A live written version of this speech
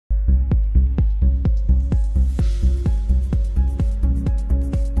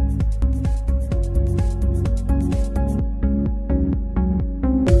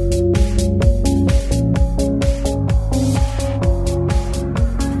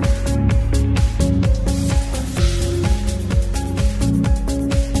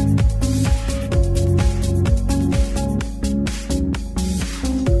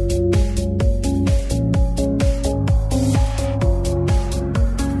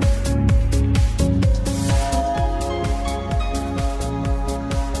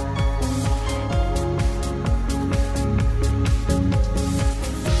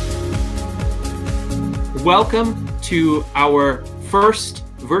Welcome to our first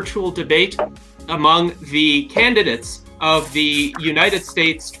virtual debate among the candidates of the United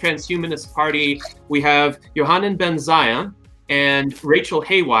States Transhumanist Party. We have Johannon Ben Zion and Rachel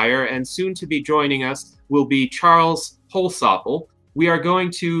Haywire, and soon to be joining us will be Charles Holsopple. We are going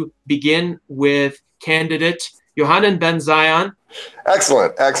to begin with candidate Johannon Ben Zion.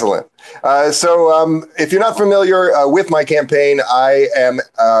 Excellent, excellent. So if you're not familiar with my campaign, I am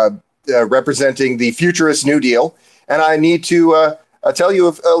representing the Futurist New Deal, and I need to tell you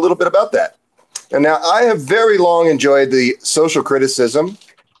a little bit about that. And now, I have very long enjoyed the social criticism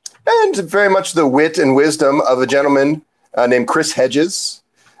and very much the wit and wisdom of a gentleman named Chris Hedges.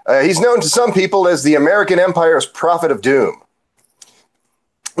 He's known to some people as the American Empire's prophet of doom.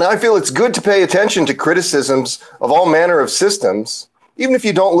 Now, I feel it's good to pay attention to criticisms of all manner of systems, even if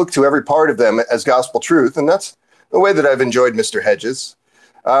you don't look to every part of them as gospel truth, and that's the way that I've enjoyed Mr. Hedges.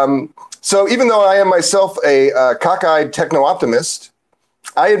 So even though I am myself a cockeyed techno-optimist,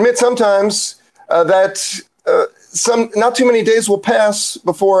 I admit sometimes that not too many days will pass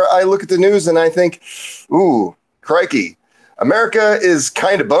before I look at the news and I think, ooh, crikey, America is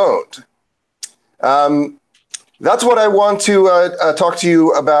kind of boned. That's what I want to talk to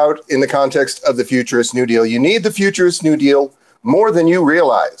you about in the context of the Futurist New Deal. You need the Futurist New Deal more than you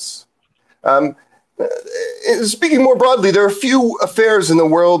realize. Speaking more broadly, there are few affairs in the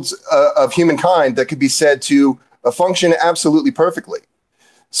world of humankind that could be said to function absolutely perfectly.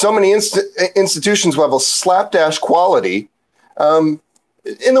 So many institutions will have a slapdash quality in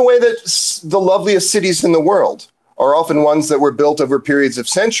the way that the loveliest cities in the world are often ones that were built over periods of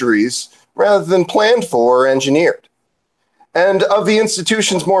centuries rather than planned for or engineered. And of the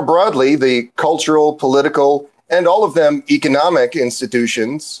institutions more broadly, the cultural, political, and all of them economic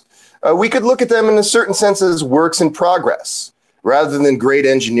institutions, we could look at them in a certain sense as works in progress, rather than great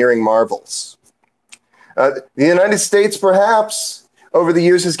engineering marvels. The United States, perhaps, over the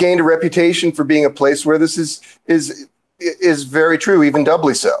years has gained a reputation for being a place where this is very true, even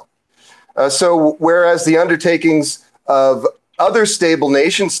doubly so. So whereas the undertakings of other stable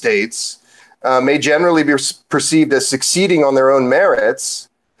nation states may generally be perceived as succeeding on their own merits,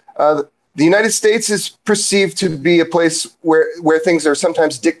 the United States is perceived to be a place where things are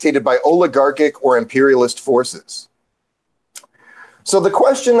sometimes dictated by oligarchic or imperialist forces. So the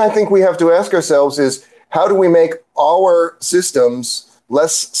question I think we have to ask ourselves is, how do we make our systems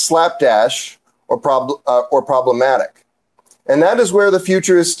less slapdash or problematic? And that is where the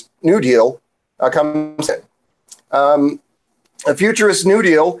Futurist New Deal comes in. A Futurist New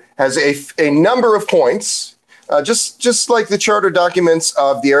Deal has a number of points, just like the charter documents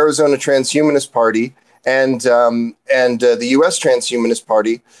of the Arizona Transhumanist Party and the U.S. Transhumanist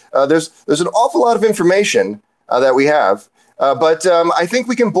Party. There's an awful lot of information that we have, but I think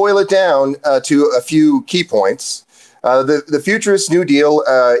we can boil it down to a few key points. The Futurist New Deal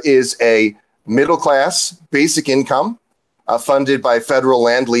is a middle-class basic income funded by federal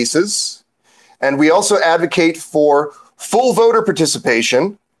land leases, and we also advocate for full voter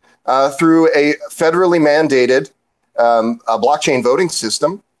participation through a federally mandated a blockchain voting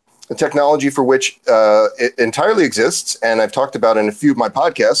system, a technology for which it entirely exists, and I've talked about in a few of my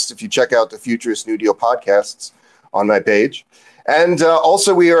podcasts, if you check out the Futurist New Deal podcasts on my page. And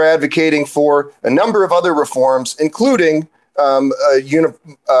also we are advocating for a number of other reforms, including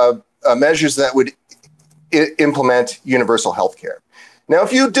measures that would implement universal health care. Now,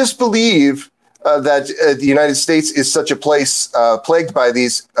 if you disbelieve that the United States is such a place plagued by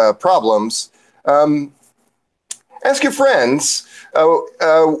these problems, ask your friends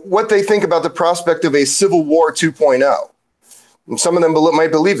what they think about the prospect of a Civil War 2.0. And some of them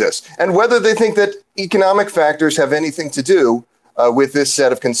might believe this, and whether they think that economic factors have anything to do with this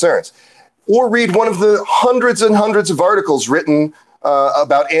set of concerns. Or read one of the hundreds and hundreds of articles written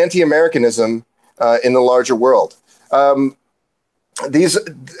about anti-Americanism in the larger world.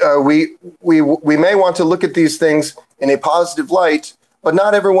 We may want to look at these things in a positive light, but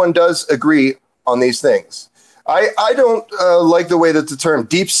not everyone does agree on these things. I don't like the way that the term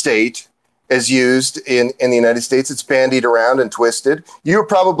deep state is used in the United States. It's bandied around and twisted. You're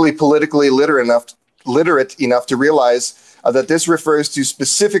probably politically literate enough to realize that this refers to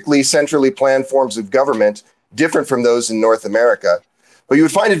specifically centrally planned forms of government different from those in North America. But you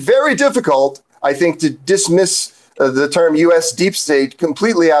would find it very difficult, I think, to dismiss the term U.S. deep state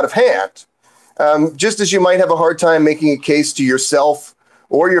completely out of hand, just as you might have a hard time making a case to yourself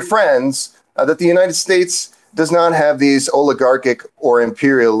or your friends that the United States does not have these oligarchic or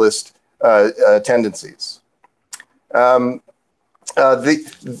imperialist tendencies. The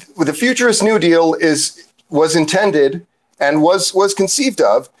Futurist New Deal was intended and was conceived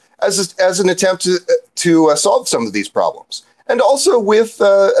of as an attempt to solve some of these problems. And also with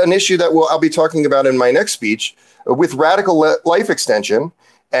an issue that I'll be talking about in my next speech, with radical life extension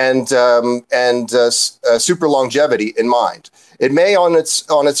and super longevity in mind. It may, on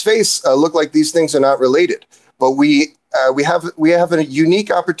its face, look like these things are not related, but we have a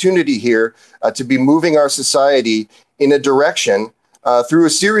unique opportunity here to be moving our society in a direction through a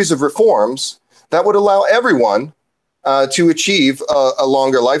series of reforms that would allow everyone to achieve a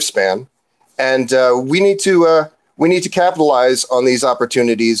longer lifespan, and we need to capitalize on these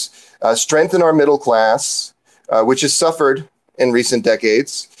opportunities, strengthen our middle class, which has suffered in recent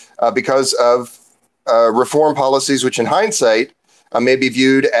decades because of reform policies, which in hindsight may be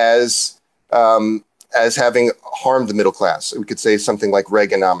viewed as having harmed the middle class. We could say something like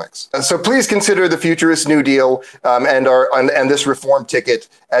Reaganomics. So please consider the Futurist New Deal and this reform ticket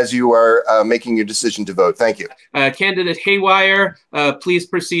as you are making your decision to vote. Thank you. Candidate Haywire, please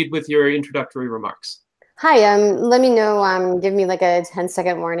proceed with your introductory remarks. Hi, let me know, give me like a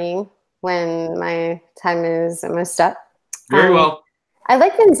 10-second warning when my time is almost up. Very well. I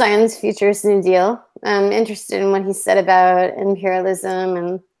like Ben Zion's Futurist New Deal. I'm interested in what he said about imperialism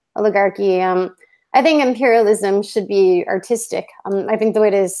and oligarchy. I think imperialism should be artistic. I think the way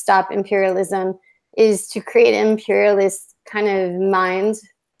to stop imperialism is to create imperialist kind of mind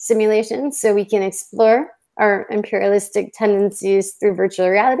simulations so we can explore our imperialistic tendencies through virtual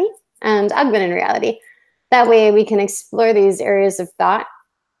reality and augmented reality. That way we can explore these areas of thought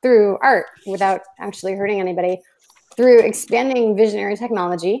through art without actually hurting anybody, through expanding visionary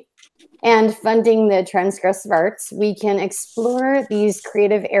technology and funding the transgressive arts. We can explore these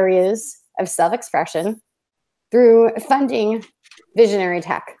creative areas of self-expression through funding visionary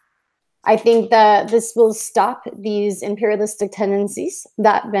tech. I think that this will stop these imperialistic tendencies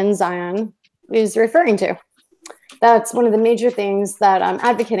that Ben Zion is referring to. That's one of the major things that I'm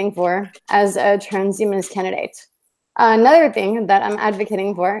advocating for as a transhumanist candidate. Another thing that I'm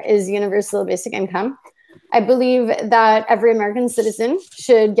advocating for is universal basic income. I believe that every American citizen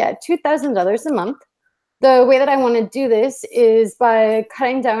should get $2,000 a month. The way that I want to do this is by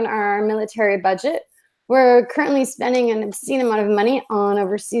cutting down our military budget. We're currently spending an obscene amount of money on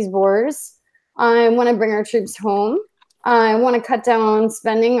overseas wars. I want to bring our troops home. I want to cut down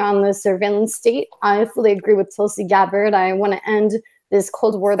spending on the surveillance state. I fully agree with Tulsi Gabbard. I want to end this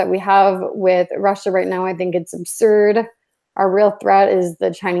Cold War that we have with Russia right now. I think it's absurd. Our real threat is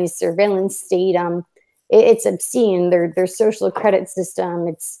the Chinese surveillance state. It's obscene. Their social credit system,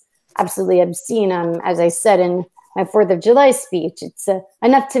 it's absolutely obscene. As I said in my 4th of July speech, it's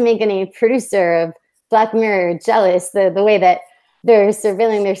enough to make any producer of Black Mirror jealous, the way that they're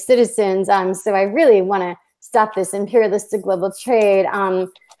surveilling their citizens. So I really want to stop this imperialistic global trade.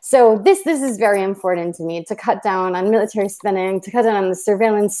 So this is very important to me, to cut down on military spending, to cut down on the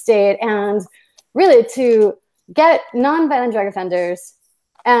surveillance state, and really to get non-violent drug offenders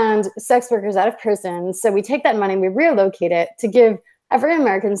and sex workers out of prison. So we take that money, we relocate it to give every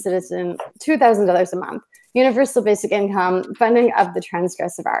American citizen $2,000 a month, universal basic income, funding of the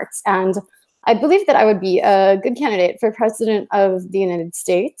transgressive arts. And I believe that I would be a good candidate for president of the United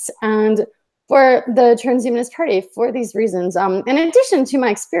States and for the Transhumanist Party for these reasons, in addition to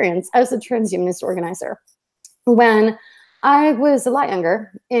my experience as a transhumanist organizer. When I was a lot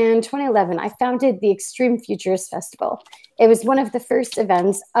younger, in 2011, I founded the Extreme Futures Festival. It was one of the first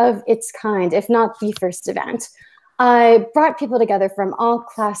events of its kind, if not the first event. I brought people together from all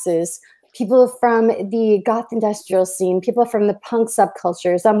classes, people from the goth industrial scene, people from the punk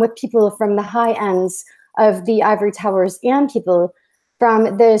subcultures, with people from the high ends of the ivory towers, and people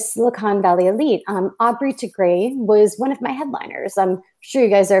from the Silicon Valley elite. Aubrey de Grey was one of my headliners. I'm sure you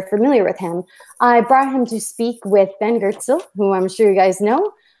guys are familiar with him. I brought him to speak with Ben Goertzel, who I'm sure you guys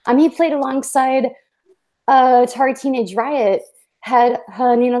know. He played alongside Atari Teenage Riot head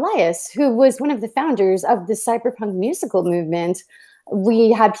Hanin Elias, who was one of the founders of the cyberpunk musical movement.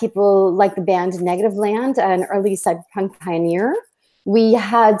 We had people like the band Negativland, an early cyberpunk pioneer. We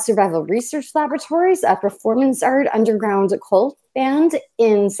had Survival Research Laboratories, a performance art underground cult band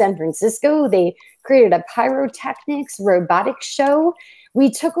in San Francisco. They created a pyrotechnics robotics show. We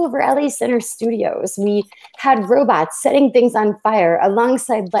took over LA Center Studios. We had robots setting things on fire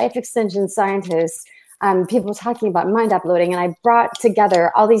alongside life extension scientists, people talking about mind uploading. And I brought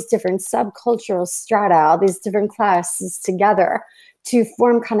together all these different subcultural strata, all these different classes together to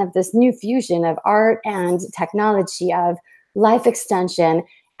form kind of this new fusion of art and technology, of life extension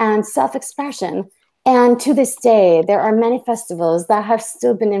and self-expression. And to this day, there are many festivals that have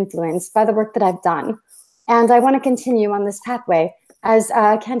still been influenced by the work that I've done. And I want to continue on this pathway as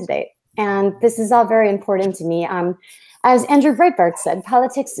a candidate. And this is all very important to me. As Andrew Breitbart said,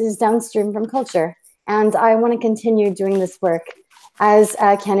 politics is downstream from culture. And I want to continue doing this work as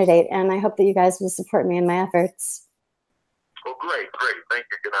a candidate, and I hope that you guys will support me in my efforts. Well, great. Thank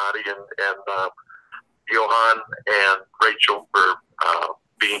you, Gennady, and Johan and Rachel for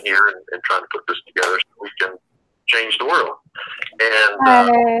being here and trying to put this together so we can change the world. And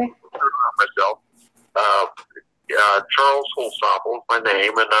myself, Charles Holsopple is my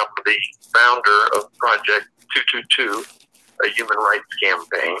name, and I'm the founder of Project 222, a human rights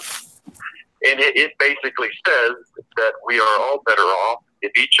campaign. And it basically says that we are all better off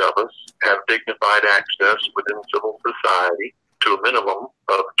if each of us have dignified access within civil society to a minimum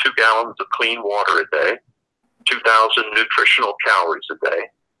of 2 gallons of clean water a day, 2,000 nutritional calories a day,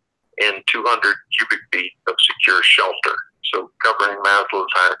 and 200 cubic feet of secure shelter. So covering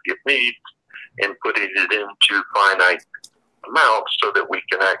Maslow's hierarchy of needs and putting it into finite amounts so that we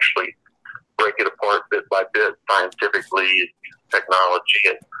can actually break it apart bit by bit scientifically, technology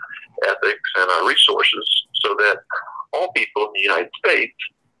and ethics and our resources, so that all people in the United States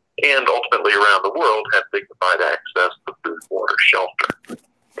and ultimately around the world have dignified access to food, water, shelter.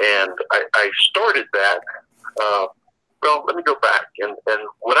 And I started that, well, let me go back. And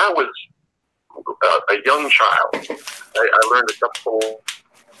when I was a young child, I learned a couple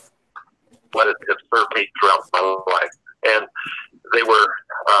what it has served me throughout my life. And they were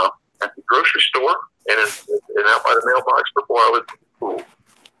at the grocery store and out by the mailbox before I was in school.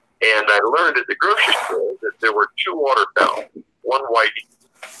 And I learned at the grocery store that there were 2 water fountains, one white.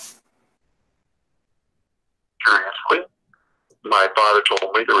 Curiously, my father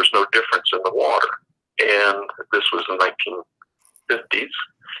told me there was no difference in the water. And this was in the 1950s.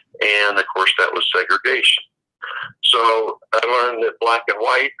 And of course, that was segregation. So I learned that black and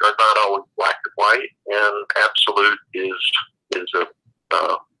white are not always black and white, and absolute is a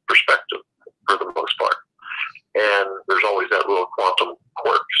perspective for the most part. And there's always that little quantum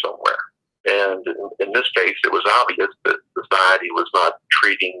quirk somewhere. And in this case, it was obvious that society was not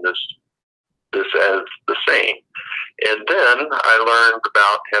treating this as the same. And then I learned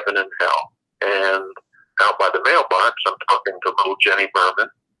about heaven and hell. And out by the mailbox, I'm talking to little Jenny Berman,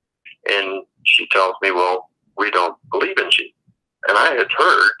 and she tells me, well, we don't believe in you. And I had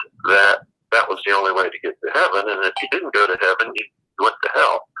heard that was the only way to get to heaven, and if you didn't go to heaven, you went to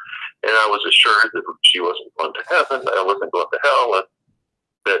hell. And I was assured that she wasn't going to heaven, I wasn't going to hell, and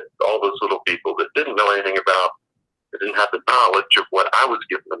that all those little people that didn't know anything about, that didn't have the knowledge of what I was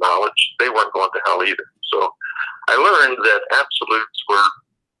given the knowledge, they weren't going to hell either. So I learned that absolutes were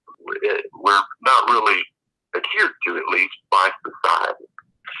not really adhered to, at least by society.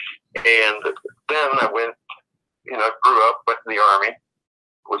 And then I went, grew up, went in the Army,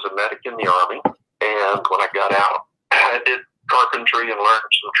 was a medic in the Army, and when I got out, I did carpentry and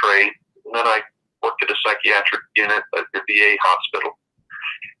learned some trades, and then I worked at a psychiatric unit at the VA hospital.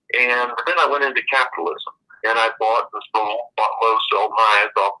 And then I went into capitalism, and I bought and sold, bought low, sold high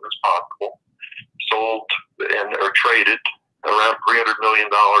as often as possible, sold or traded around $300 million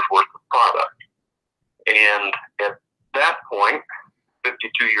worth of product. And at that point,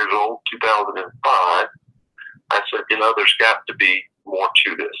 52 years old, 2005, I said, there's got to be more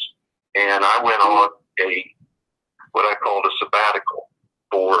to this. And I went on what I called a sabbatical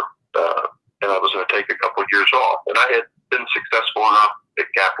and I was going to take a couple of years off. And I had been successful enough at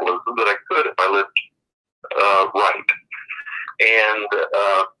capitalism that I could if I lived right and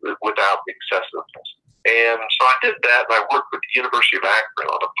without excessiveness. And so I did that, and I worked with the University of Akron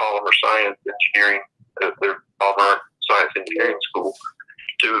on a polymer science engineering, their polymer science engineering school,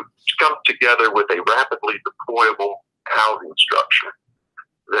 to come together with a rapidly deployable housing structure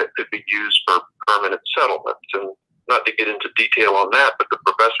that could be used for permanent settlements. And not to get into detail on that, but the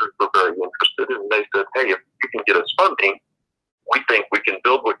professors were very interested, and they said, hey, if you can get us funding, we think we can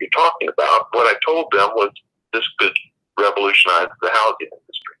build what you're talking about. What I told them was this could revolutionize the housing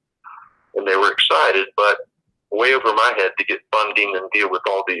industry. And they were excited, but way over my head to get funding and deal with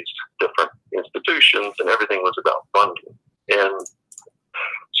all these different institutions, and everything was about funding. And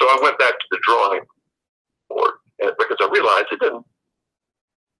so I went back to the drawing board because I realized it didn't,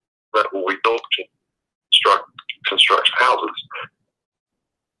 that when we build construct houses,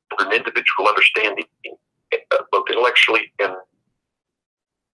 with an individual understanding, both intellectually and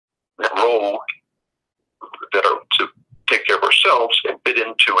that role that are to take care of ourselves and fit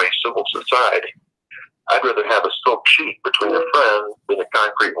into a civil society. I'd rather have a silk sheet between a friend than a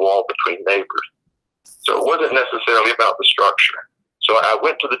concrete wall between neighbors. So it wasn't necessarily about the structure. So I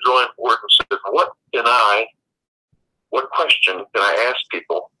went to the drawing board and said, what question can I ask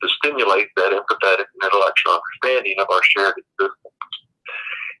people to stimulate that empathetic and intellectual understanding of our shared existence?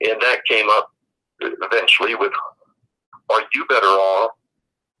 And that came up eventually with, are you better off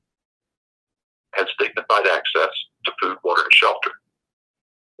has dignified access to food, water, and shelter.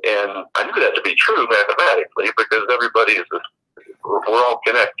 And I knew that to be true mathematically because we're all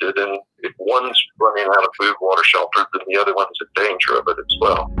connected, and if one's running out of food, water, shelter, then the other one's in danger of it as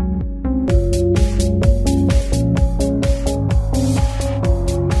well.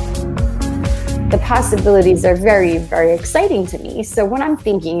 The possibilities are very, very exciting to me. So what I'm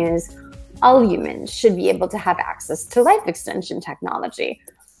thinking is all humans should be able to have access to life extension technology.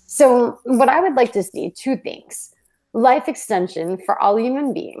 So what I would like to see, two things: life extension for all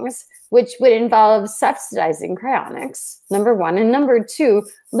human beings, which would involve subsidizing cryonics, number one, and number two,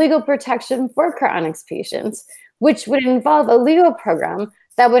 legal protection for cryonics patients, which would involve a legal program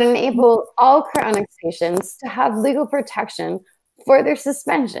that would enable all cryonics patients to have legal protection for their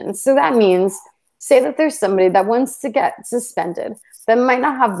suspension. So that means, say that there's somebody that wants to get suspended that might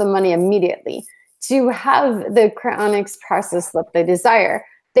not have the money immediately to have the cryonics process that they desire.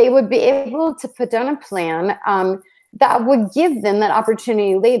 They would be able to put down a plan that would give them that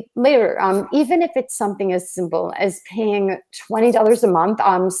opportunity later, even if it's something as simple as paying $20 a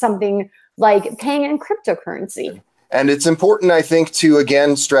month, something like paying in cryptocurrency. And it's important, I think, to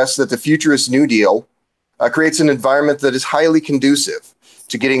again stress that the Futurist New Deal creates an environment that is highly conducive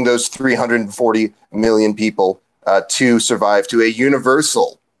to getting those 340 million people to survive to a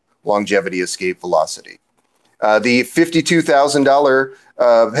universal longevity escape velocity. The $52,000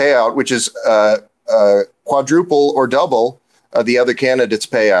 payout, which is quadruple or double the other candidates'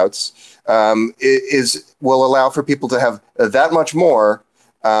 payouts, will allow for people to have that much more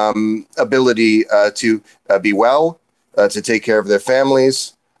ability to be well, to take care of their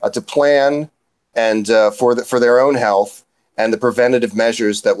families, to plan, and for their own health, and the preventative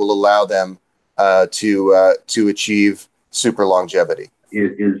measures that will allow them to achieve super longevity.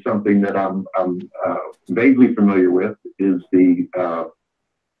 It is something that I'm vaguely familiar with, is the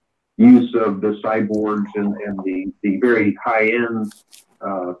use of the cyborgs and the very high-end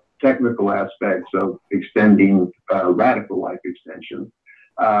technical aspects of extending radical life extension.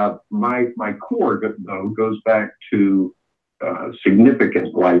 My core, though, goes back to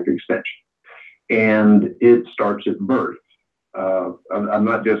significant life extension, and it starts at birth. I'm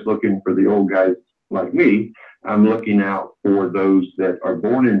not just looking for the old guys like me. I'm looking out for those that are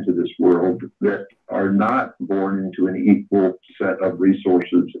born into this world that are not born into an equal set of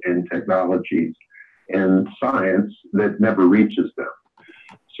resources and technologies and science that never reaches them.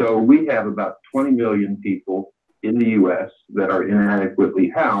 So we have about 20 million people in the U.S. that are inadequately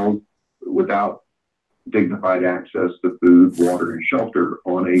housed without dignified access to food, water, and shelter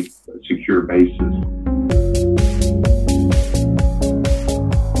on a secure basis.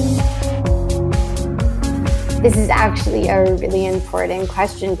 This is actually a really important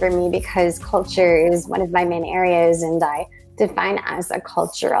question for me because culture is one of my main areas, and I define as a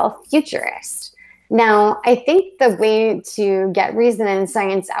cultural futurist. Now, I think the way to get reason and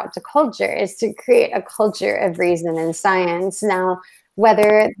science out to culture is to create a culture of reason and science. Now,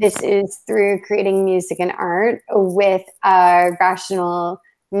 whether this is through creating music and art with a rational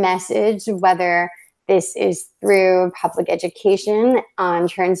message, whether this is through public education on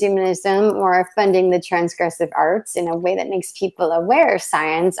transhumanism or funding the transgressive arts in a way that makes people aware of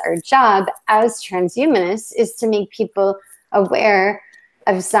science. Our job as transhumanists is to make people aware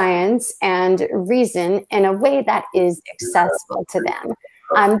of science and reason in a way that is accessible to them.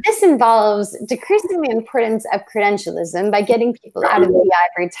 This involves decreasing the importance of credentialism by getting people out of the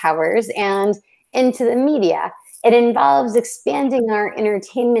ivory towers and into the media. It involves expanding our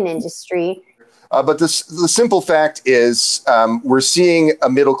entertainment industry. But the simple fact is we're seeing a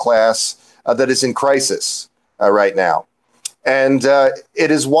middle class that is in crisis right now. And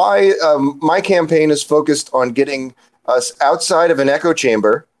it is why my campaign is focused on getting us outside of an echo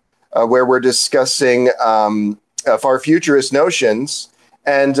chamber where we're discussing far futurist notions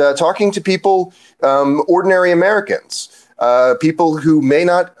and talking to people, ordinary Americans, people who may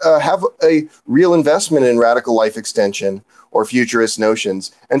not have a real investment in radical life extension or futurist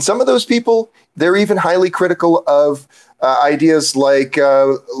notions. And some of those people, they're even highly critical of ideas like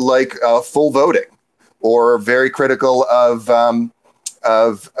full voting, or very critical of a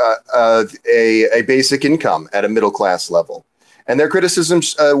basic income at a middle class level. And their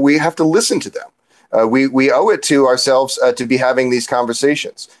criticisms, we have to listen to them. We owe it to ourselves to be having these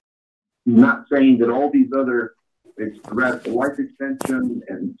conversations. Not saying that all these other radical life extension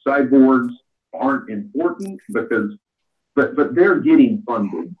and cyborgs aren't important, because but they're getting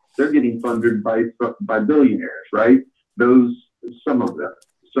funded. They're getting funded by billionaires, right? Some of them.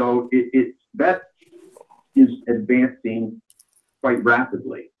 So that is advancing quite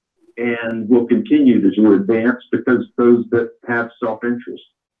rapidly, and will continue to advance because those that have self-interest.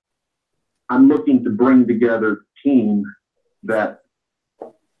 I'm looking to bring together a team that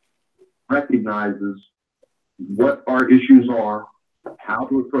recognizes what our issues are, how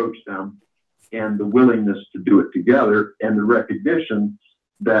to approach them, and the willingness to do it together, and the recognition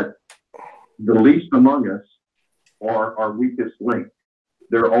that the least among us are our weakest link.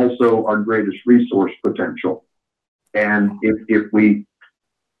 They're also our greatest resource potential. And if we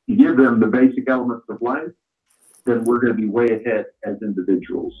give them the basic elements of life, then we're going to be way ahead as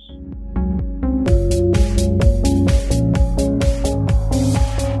individuals.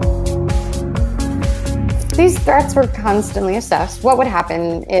 These threats were constantly assessed. What would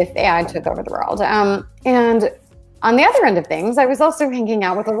happen if AI took over the world? And on the other end of things, I was also hanging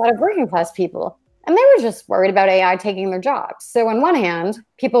out with a lot of working class people, and they were just worried about AI taking their jobs. So on one hand,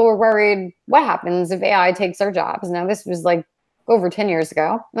 people were worried, what happens if AI takes our jobs? Now, this was like over 10 years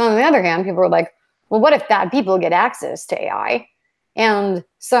ago. And on the other hand, people were like, well, what if bad people get access to AI and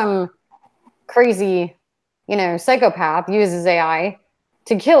some crazy, psychopath uses AI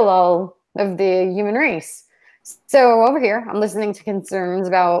to kill all of the human race? So over here, I'm listening to concerns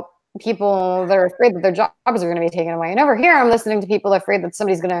about people that are afraid that their jobs are going to be taken away. And over here, I'm listening to people afraid that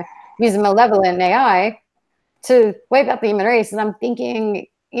somebody's going to use a malevolent AI to wipe out the human race. And I'm thinking,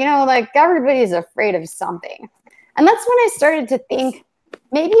 everybody's afraid of something. And that's when I started to think,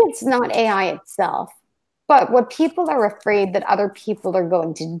 maybe it's not AI itself, but what people are afraid that other people are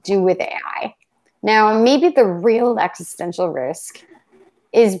going to do with AI. Now, maybe the real existential risk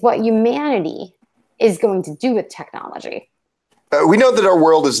is what humanity is going to do with technology. We know that our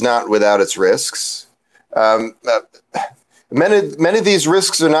world is not without its risks. Many of these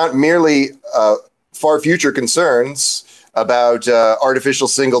risks are not merely far future concerns about artificial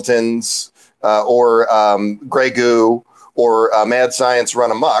singletons or gray goo or mad science run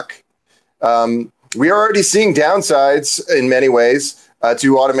amok. We are already seeing downsides in many ways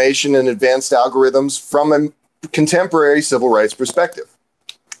to automation and advanced algorithms from a contemporary civil rights perspective.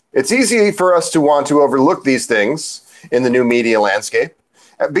 It's easy for us to want to overlook these things in the new media landscape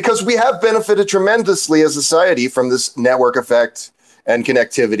because we have benefited tremendously as a society from this network effect and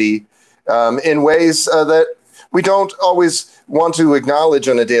connectivity in ways that we don't always want to acknowledge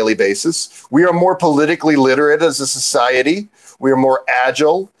on a daily basis. We are more politically literate as a society. We are more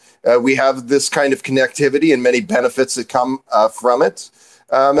agile. We have this kind of connectivity and many benefits that come from it.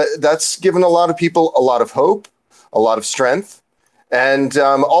 That's given a lot of people a lot of hope, a lot of strength. And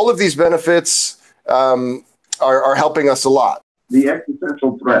all of these benefits are helping us a lot. The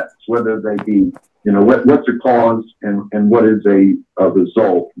existential threats, whether they be, what's a cause and what is a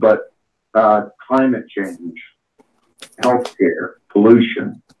result, but climate change, healthcare,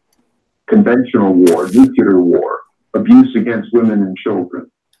 pollution, conventional war, nuclear war, abuse against women and children,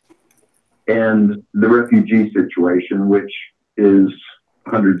 and the refugee situation, which is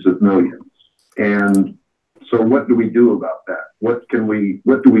hundreds of millions. And so what do we do about that? What do we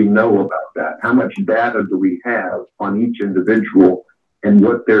know about that? How much data do we have on each individual and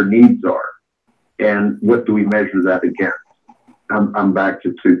what their needs are? And what do we measure that against? I'm back to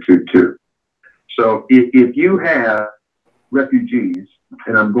 222. So if you have refugees,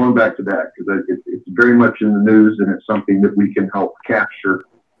 and I'm going back to that because it's very much in the news and it's something that we can help capture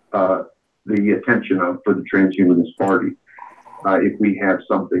the attention of for the Transhumanist Party. If we have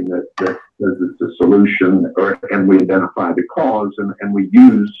something that says it's a solution, and we identify the cause, and we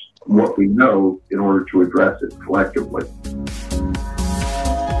use what we know in order to address it collectively.